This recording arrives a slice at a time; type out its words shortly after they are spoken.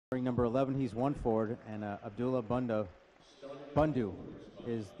Wearing number 11, he's one forward, and Abdulai Bundu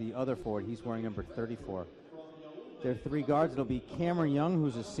is the other forward. He's wearing number 34. There are three guards. It'll be Cameron Young,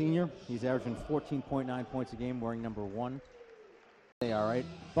 who's a senior. He's averaging 14.9 points a game, wearing number 1. They are, right?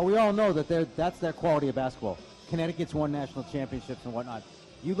 But we all know that that's their quality of basketball. Connecticut's won national championships and whatnot.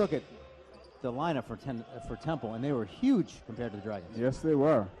 You look at the lineup for Temple, and they were huge compared to the Dragons. Yes, they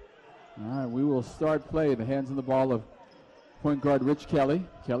were. All right, we will start play. The hands on the ball of point guard Rich Kelly.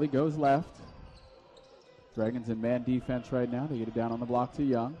 Kelly goes left. Dragons in man defense right now. They get it down on the block to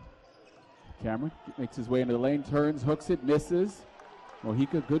Young. Cameron makes his way into the lane, turns, hooks it, misses.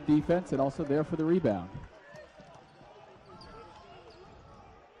 Mojica, good defense, and also there for the rebound.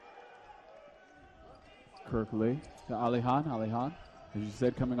 Kirkley to Alihan. Alihan, as you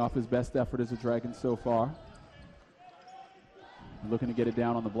said, coming off his best effort as a Dragon so far. Looking to get it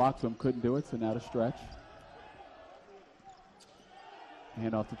down on the block to him, couldn't do it, so now to stretch.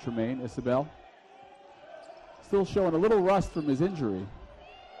 Hand off to Tremaine. Isabel still showing a little rust from his injury.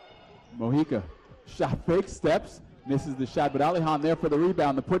 Mojica, shot fake, steps, misses the shot, but Alihan there for the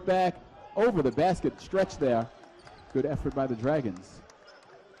rebound. The putback over the basket, stretch there. Good effort by the Dragons.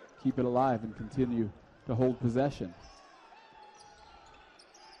 Keep it alive and continue to hold possession.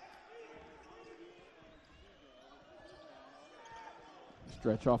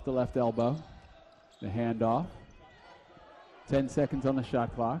 Stretch off the left elbow. The handoff. 10 seconds on the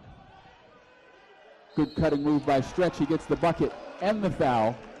shot clock. Good cutting move by Stretch. He gets the bucket and the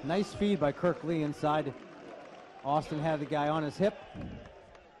foul. Nice feed by Kirk Lee inside. Austin had the guy on his hip,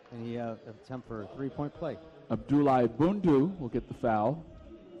 and he attempt for a three-point play. Abdulai Bundu will get the foul.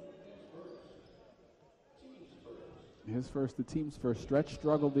 His first, the team's first. Stretch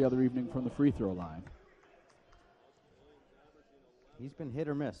struggled the other evening from the free throw line. He's been hit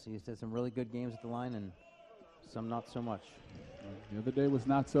or miss. He's had some really good games at the line and some not so much. The other day was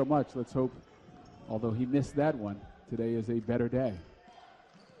not so much. Let's hope, although he missed that one, today is a better day.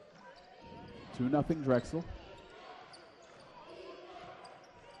 2-0 Drexel.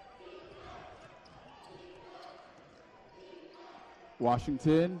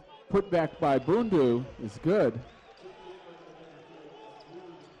 Washington, put back by Bundu is good.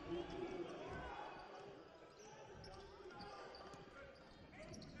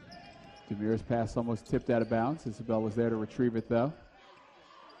 Demir's pass almost tipped out of bounds. Isabel was there to retrieve it, though.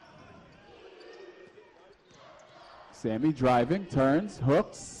 Sammy driving, turns,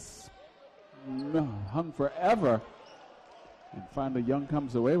 hooks. No, hung forever. And finally, Young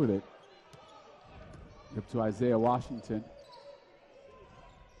comes away with it. Up to Isaiah Washington.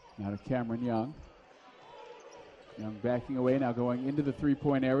 Now to Cameron Young. Young backing away, now going into the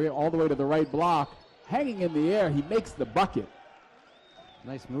three-point area, all the way to the right block. Hanging in the air, he makes the bucket.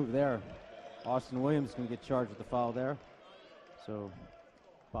 Nice move there. Austin Williams can get charged with the foul there. So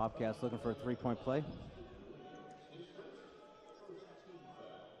Bobcats looking for a three-point play.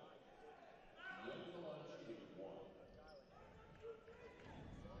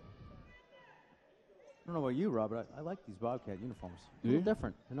 I don't know about you, Rob, but I like these Bobcat uniforms. A little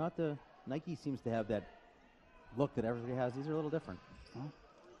different. They're not the Nike seems to have that look that everybody has. These are a little different. Well,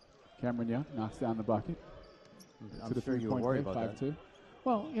 Cameron Young knocks down the bucket. I'm sure you were worried about that. 5-2.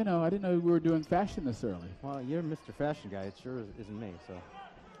 Well, you know, I didn't know we were doing fashion this early. Well, you're Mr. Fashion Guy. It sure isn't me, so.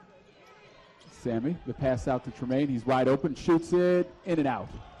 Sammy, the pass out to Tremaine. He's wide open, shoots it, in and out.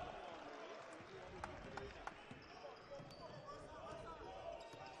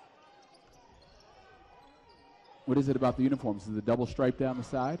 What is it about the uniforms? Is it the double stripe down the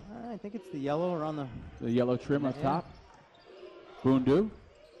side? I think it's the yellow around the yellow trim up top. Bundu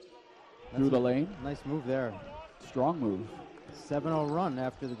through the lane. Nice move there. Strong move. 7-0 run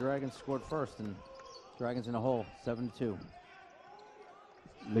after the Dragons scored first, and Dragons in a hole, 7-2.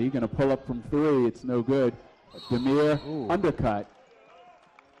 Lee going to pull up from three. It's no good. Demir undercut.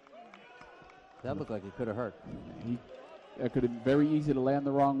 That looked like it could have hurt. That could have been very easy to land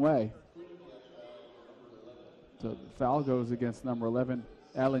the wrong way. So the foul goes against number 11,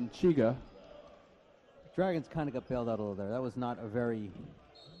 Alan Chiga. Dragons kind of got bailed out a little there. That was not a very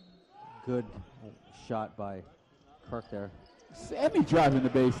good shot by Kirk there. Sammy driving the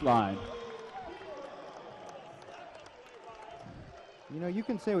baseline. You know, you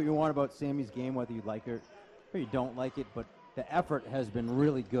can say what you want about Sammy's game, whether you like it or you don't like it, but the effort has been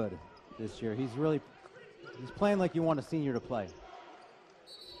really good this year. He's playing like you want a senior to play.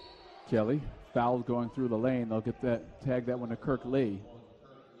 Kelly, foul going through the lane. They'll get that, tag that one to Kirk Lee.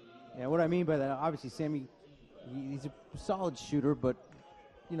 Yeah, what I mean by that, obviously Sammy, he's a solid shooter, but,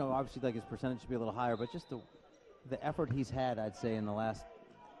 you know, obviously like his percentage should be a little higher, but just the effort he's had, I'd say, in the last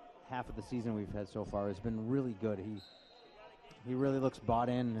half of the season we've had so far has been really good. He really looks bought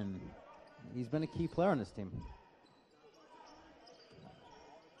in, and he's been a key player on this team.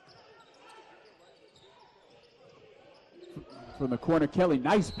 From the corner, Kelly,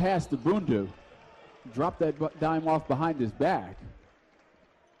 nice pass to Bundu. Dropped that dime off behind his back.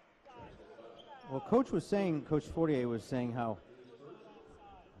 Well, Coach Fortier was saying how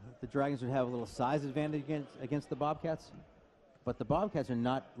the Dragons would have a little size advantage against the Bobcats, but the Bobcats are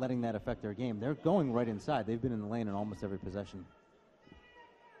not letting that affect their game. They're going right inside. They've been in the lane in almost every possession.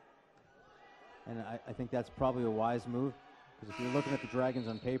 And I think that's probably a wise move, because if you're looking at the Dragons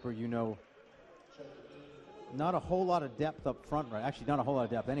on paper, you know not a whole lot of depth up front, right? Actually, not a whole lot of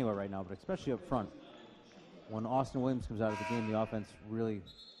depth anywhere right now, but especially up front. When Austin Williams comes out of the game, the offense really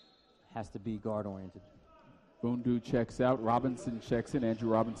has to be guard-oriented. Bundu checks out. Robinson checks in. Andrew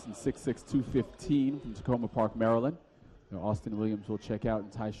Robinson, 6'6", 215 from Tacoma Park, Maryland. Now Austin Williams will check out,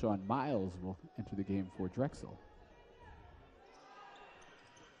 and Tyshawn Miles will enter the game for Drexel.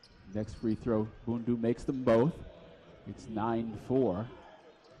 Next free throw, Bundu makes them both. It's 9-4.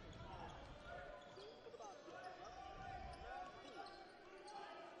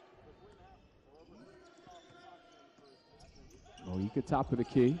 Moika, top of the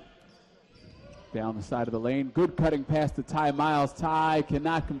key. Down the side of the lane. Good cutting pass to Ty Miles. Ty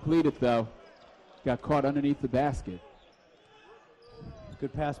cannot complete it, though. Got caught underneath the basket.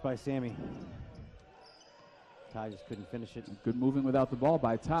 Good pass by Sammy. Ty just couldn't finish it. Good moving without the ball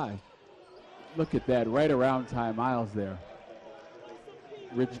by Ty. Look at that, right around Ty Miles there.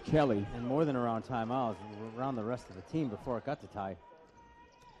 Rich Kelly. And more than around Ty Miles, around the rest of the team before it got to Ty.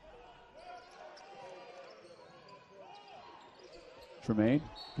 Tremaine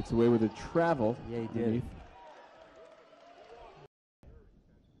gets away with a travel. Yeah, he did.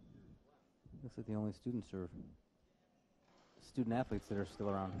 Looks like the only student athletes that are still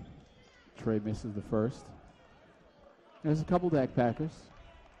around. Trey misses the first. There's a couple DAC Packers.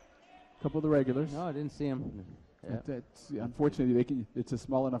 A couple of the regulars. No, I didn't see him. Yeah. Unfortunately, it's a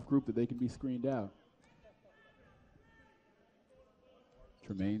small enough group that they can be screened out.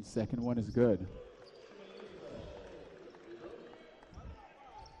 Tremaine's second one is good.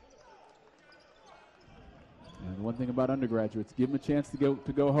 And one thing about undergraduates, give them a chance to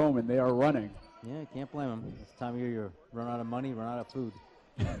go home, and they are running. Yeah, you can't blame them. This time of year, you run out of money, run out of food.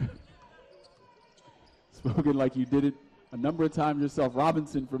 Spoken like you did it a number of times yourself.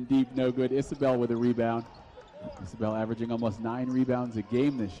 Robinson from deep, no good. Isabel with a rebound. Isabel averaging almost 9 rebounds a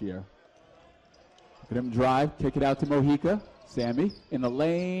game this year. Look at him drive, kick it out to Mojica. Sammy in the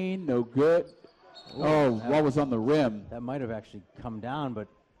lane, no good. What was on the rim? That might have actually come down, but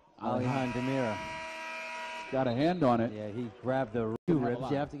Alihan Demira got a hand on it. Yeah, he grabbed the two ribs.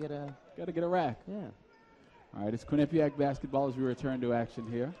 You have to get a... Got to get a rack. Yeah. All right, it's Quinnipiac basketball as we return to action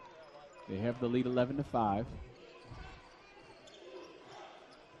here. They have the lead 11-5.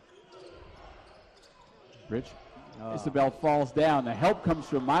 Rich. Isabel falls down. The help comes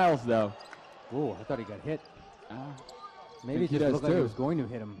from Miles, though. Oh, I thought he got hit. Maybe it just looked like he was going to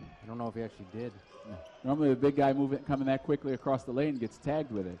hit him. I don't know if he actually did. Yeah. Normally the big guy coming that quickly across the lane gets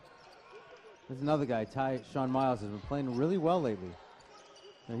tagged with it. There's another guy, Sean Miles, has been playing really well lately.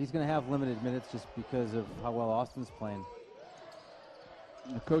 Now, he's going to have limited minutes just because of how well Austin's playing.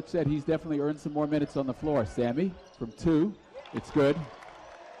 And the coach said he's definitely earned some more minutes on the floor. Sammy from 2. It's good.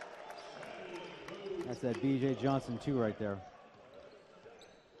 That's that B.J. Johnson 2 right there.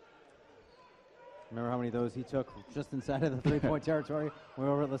 Remember how many of those he took just inside of the three-point territory? We're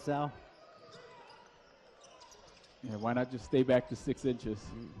over at LaSalle. Yeah, why not just stay back to 6 inches?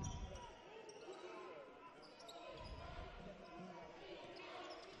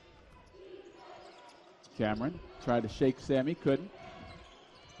 Cameron tried to shake Sammy, couldn't.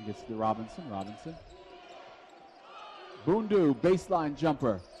 He gets to Robinson. Bundu, baseline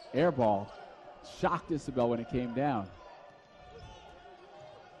jumper, air ball. Shocked Isabel when it came down.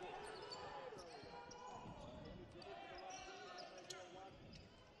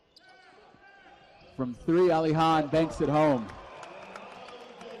 From 3, Alihan banks it home.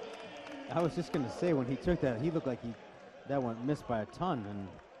 I was just going to say, when he took that, he looked like that one missed by a ton, and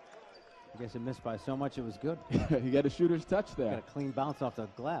I guess it missed by so much it was good. He got a shooter's touch there. Got a clean bounce off the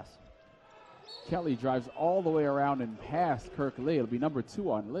glass. Kelly drives all the way around and past Kirk Lee. It'll be number 2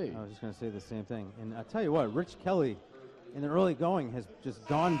 on Lee. I was just going to say the same thing. And I tell you what, Rich Kelly in the early going has just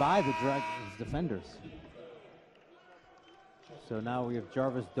gone by the Dragons defenders. So now we have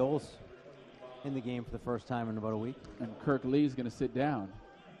Jarvis Doles in the game for the first time in about a week. And Kirk Lee's going to sit down.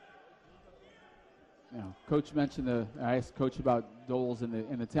 Now, Coach mentioned I asked Coach about Doles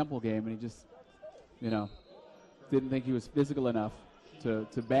in the Temple game, and he just, didn't think he was physical enough to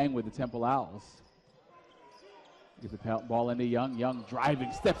bang with the Temple Owls. Give the ball into Young. Young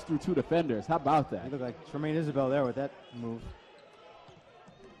driving, steps through 2 defenders. How about that? He looked like Tremaine Isabel there with that move.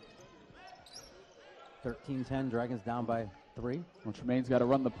 13-10, Dragons down by 3. Well, Tremaine's got to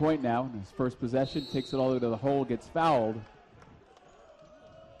run the point now. In his first possession, takes it all the way to the hole, gets fouled.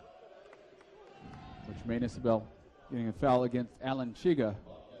 But Tremaine Isabel getting a foul against Alan Chiga.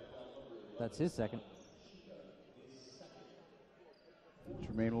 That's his second.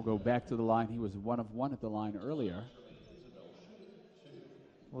 Tremaine will go back to the line. He was 1 of 1 at the line earlier.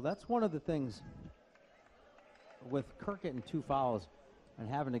 Well, that's one of the things with Kirk getting 2 fouls and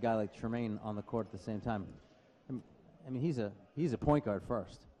having a guy like Tremaine on the court at the same time. I mean, he's a point guard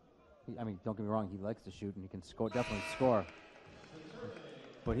first. I mean, don't get me wrong, he likes to shoot and he can score, definitely score.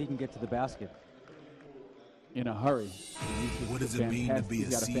 But he can get to the basket in a hurry. What does it mean to be a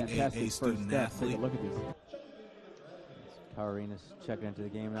CAA student athlete? Take a look at this. Kyle Arenas checking into the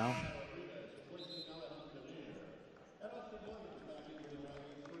game now.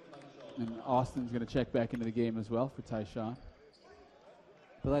 And Austin's going to check back into the game as well for Tyshawn.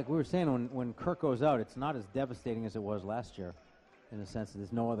 But like we were saying, when Kirk goes out, it's not as devastating as it was last year in the sense that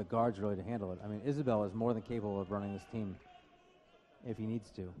there's no other guards really to handle it. I mean, Isabel is more than capable of running this team if he needs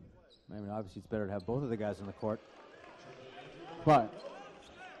to. I mean, obviously it's better to have both of the guys on the court. But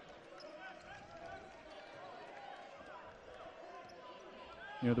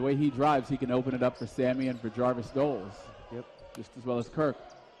you know, the way he drives, he can open it up for Sammy and for Jarvis Doles. Yep. Just as well as Kirk.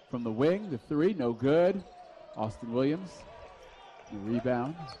 From the wing, the 3, no good. Austin Williams, the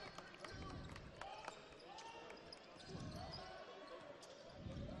rebound.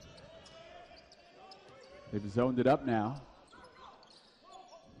 They've zoned it up now.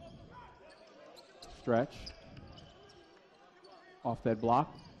 Stretch. Off that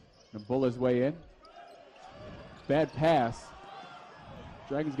block. And bull his way in. Bad pass.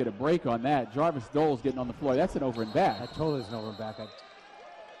 Dragons get a break on that. Jarvis Doles getting on the floor. That's an over and back. That totally is an over and back.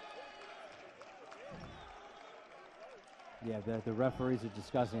 Yeah, the referees are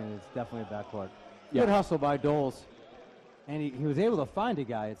discussing it. It's definitely a backcourt. Yeah. Good hustle by Doles. And he was able to find a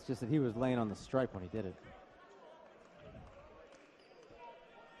guy. It's just that he was laying on the stripe when he did it.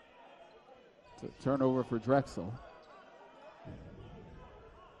 It's a turnover for Drexel.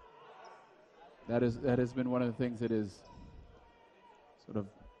 That has been one of the things that is sort of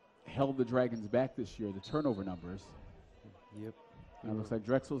held the Dragons back this year, the turnover numbers. Yep. And it looks like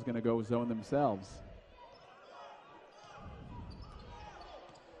Drexel's going to go zone themselves.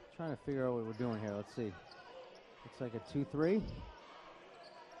 Trying to figure out what we're doing here. Let's see. Looks like a 2-3.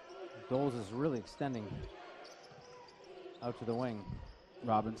 Doles is really extending out to the wing.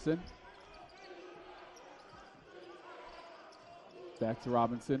 Robinson. Back to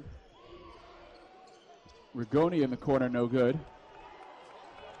Robinson. Rigoni in the corner, no good.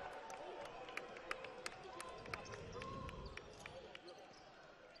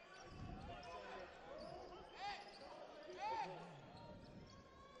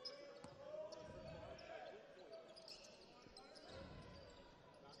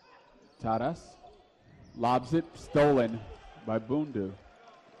 Taras lobs it, stolen by Bundu.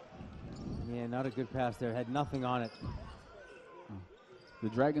 Yeah, not a good pass there. Had nothing on it. The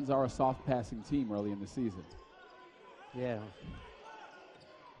Dragons are a soft passing team early in the season. Yeah.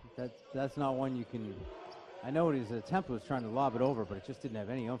 That's not one you can. I know his attempt was trying to lob it over, but it just didn't have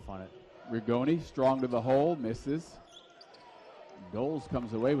any oomph on it. Rigoni strong to the hole, misses. Doles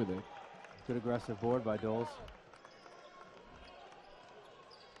comes away with it. Good aggressive board by Doles.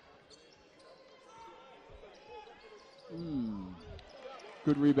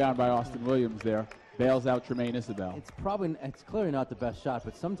 Good rebound by Austin Williams there. Bails out Tremaine Isabel. It's clearly not the best shot,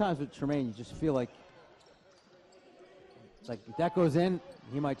 but sometimes with Tremaine, you just feel like if that goes in,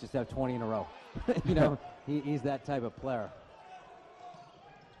 he might just have 20 in a row. You know, he's that type of player.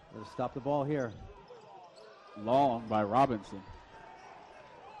 Let's stop the ball here. Long by Robinson.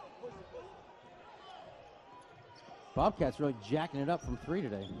 Bobcats really jacking it up from 3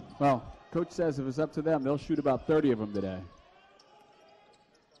 today. Well, coach says if it's up to them, they'll shoot about 30 of them today.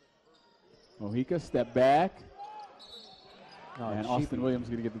 Mojica, step back. Oh, and cheapie. Austin Williams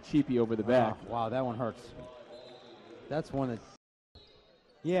going to get the cheapie over the back. Wow, that one hurts. That's one that,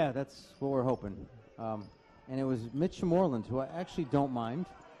 yeah, that's what we're hoping. And it was Mitch Moreland, who I actually don't mind.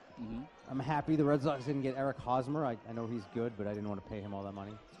 Mm-hmm. I'm happy the Red Sox didn't get Eric Hosmer. I know he's good, but I didn't want to pay him all that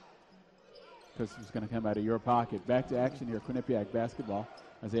money. Because he's going to come out of your pocket. Back to action here, Quinnipiac basketball.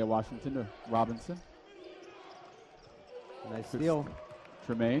 Isaiah Washington to Robinson. Nice steal.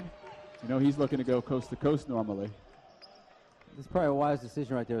 Tremaine. You know he's looking to go coast to coast normally. This is probably a wise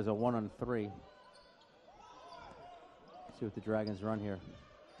decision right there. Is a 1-on-3. See what the Dragons run here.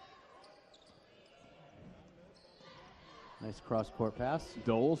 Nice cross-court pass.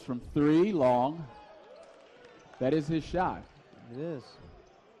 Doles from 3, long. That is his shot. It is.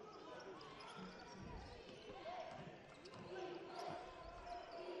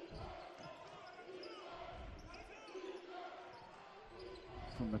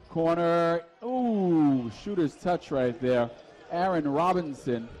 From the corner. Ooh, shooter's touch right there. Aaron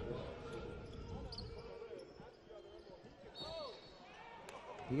Robinson.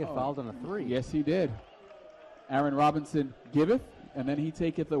 He got fouled on a 3. Yes, he did. Aaron Robinson giveth, and then he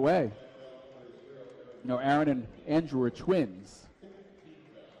taketh away. You know, Aaron and Andrew are twins.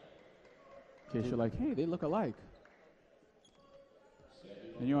 In case you're like, hey, they look alike.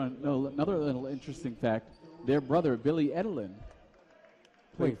 And you want to know another little interesting fact. Their brother, Billy Edelin.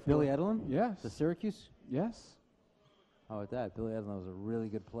 Wait, Billy Edelin? Yes. The Syracuse? Yes. How about that? Billy Edelin was a really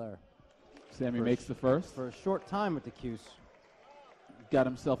good player. Sammy makes the first. For a short time at the Cuse. Got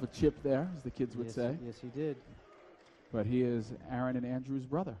himself a chip there, as the kids would say. Yes, he did. But he is Aaron and Andrew's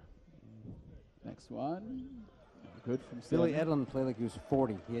brother. Next one. Good from Billy Sammy. Edelin played like he was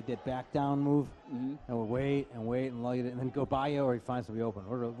 40. He had that back down move and would wait and light it and then go by you or he'd find somebody open.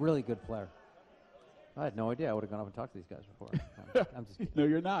 What a really good player. I had no idea. I would have gone up and talked to these guys before. I'm just kidding. No,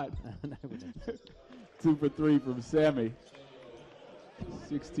 you're not. No, I wouldn't. 2 for 3 from Sammy.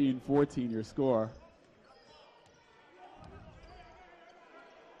 16-14 your score.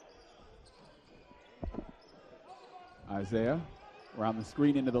 Isaiah around the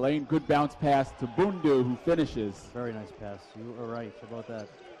screen into the lane. Good bounce pass to Bundu, who finishes. Very nice pass. You are right about that.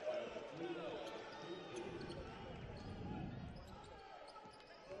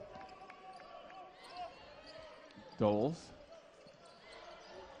 Doles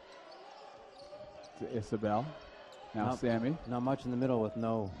to Isabel. Now Sammy. Not much in the middle with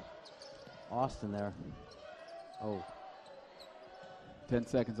no Austin there. Oh. 10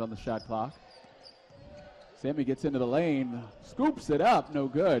 seconds on the shot clock. Sammy gets into the lane, scoops it up, no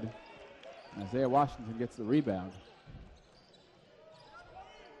good. Isaiah Washington gets the rebound.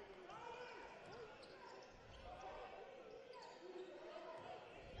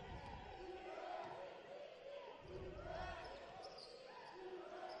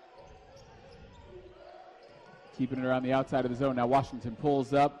 Keeping it around the outside of the zone. Now Washington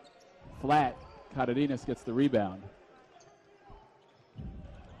pulls up, flat. Cardenas gets the rebound.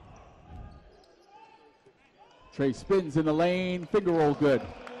 Trey spins in the lane, finger roll good.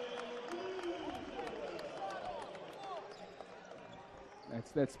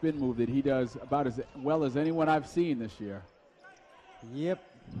 That's that spin move that he does about as well as anyone I've seen this year. Yep,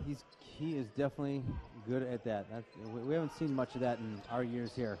 he is definitely good at that. We haven't seen much of that in our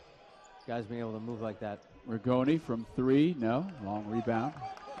years here. Guys being able to move like that. Rigoni from 3, no, long rebound.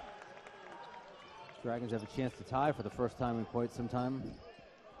 Dragons have a chance to tie for the first time in quite some time.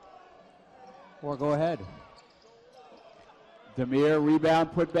 Or go ahead. Demir,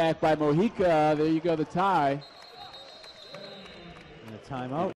 rebound put back by Mojica. There you go, the tie. And a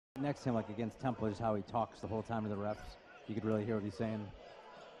timeout. Next to him, like against Temple, is how he talks the whole time to the refs. You could really hear what he's saying.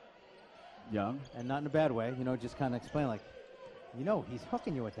 Young. And not in a bad way, you know, just kind of explain like, you know, he's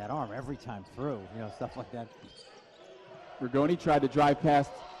hooking you with that arm every time through, you know, stuff like that. Rigoni tried to drive past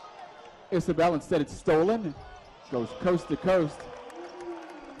Isabel. Instead, it's stolen. Goes coast to coast.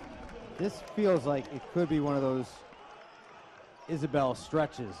 This feels like it could be one of those Isabel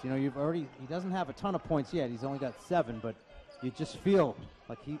stretches. You know, he doesn't have a ton of points yet. He's only got 7, but you just feel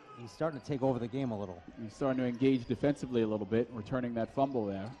like he's starting to take over the game a little. He's starting to engage defensively a little bit, returning that fumble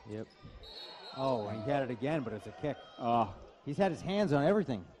there. Yep. Oh, he had it again, but it's a kick. Oh. He's had his hands on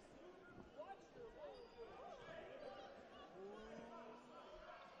everything.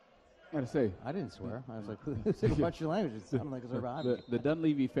 I gotta say, I didn't swear. I was like, who's a bunch of language? It sounded like it was right behind me. The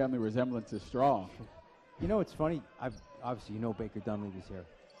Dunleavy family resemblance is strong. You know, it's funny. Obviously, you know Baker Dunleavy's here.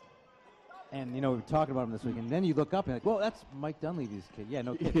 And, you know, we were talking about him this week. And then you look up and you're like, well, that's Mike Dunleavy's kid. Yeah,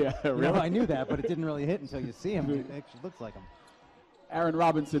 no kidding. Yeah, really? You know, I knew that, but it didn't really hit until you see him. It actually looks like him. Aaron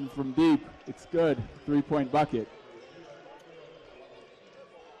Robinson from deep. It's good. 3-point bucket.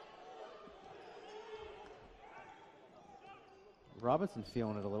 Robinson's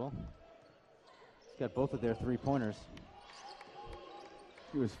feeling it a little. He's got both of their 3-pointers.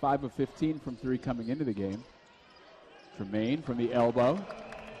 He was 5 of 15 from 3 coming into the game. Tremaine from the elbow.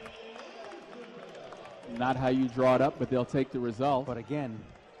 Not how you draw it up, but they'll take the result. But again,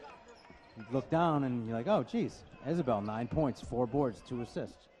 you look down and you're like, oh, geez. Isabel, 9 points, 4 boards, 2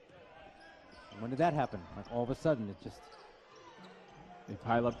 assists. When did that happen? Like all of a sudden, it just... They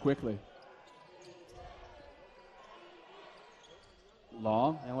pile up quickly.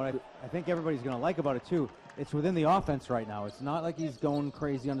 Long. And what I think everybody's going to like about it, too, it's within the offense right now. It's not like he's going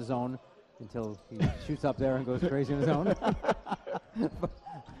crazy on his own. until he shoots up there and goes crazy on his own. but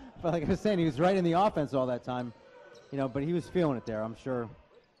like I was saying, he was right in the offense all that time, but he was feeling it there. I'm sure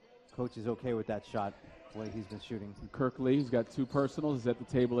coach is okay with that shot, the way he's been shooting. And Kirk Lee, who's got 2 personals, is at the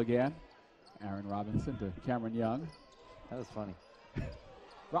table again. Aaron Robinson to Cameron Young. That was funny.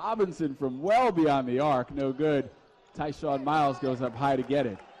 Robinson from well beyond the arc, no good. Tyshawn Miles goes up high to get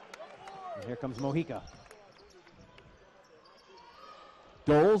it. And here comes Mojica.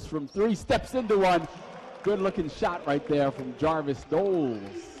 Doles from 3 steps into one. Good looking shot right there from Jarvis Doles.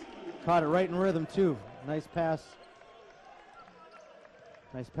 Caught it right in rhythm too. Nice pass.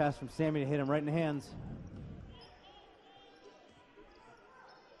 Nice pass from Sammy to hit him right in the hands.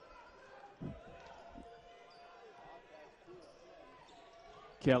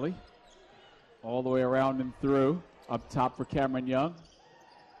 Kelly all the way around and through. Up top for Cameron Young.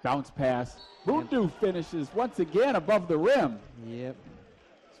 Bounce pass. Bundu finishes once again above the rim. Yep.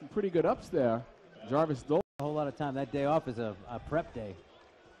 Some pretty good ups there. Jarvis Dole. A whole lot of time. That day off is a prep day.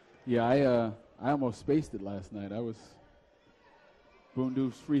 Yeah, I almost spaced it last night.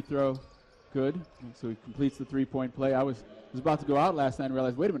 Bundu's free throw, good. So he completes the 3-point play. I was about to go out last night and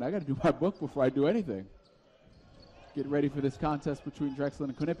realized, wait a minute, I got to do my book before I do anything. Get ready for this contest between Drexel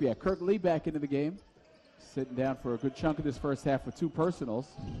and Quinnipiac. Kirk Lee back into the game, sitting down for a good chunk of this first half with 2 personals.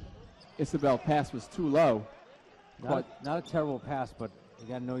 Isabel pass was too low. Not a terrible pass, but you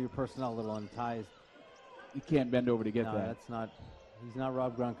got to know your personnel a little on ties. You can't bend over to get no, that. That's not. He's not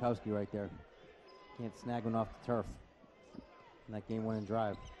Rob Gronkowski right there. Can't snag one off the turf. And that game-winning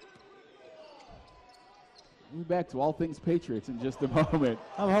drive. We'll be back to all things Patriots in just a moment.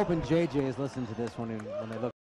 I'm hoping JJ is listening to this when they look.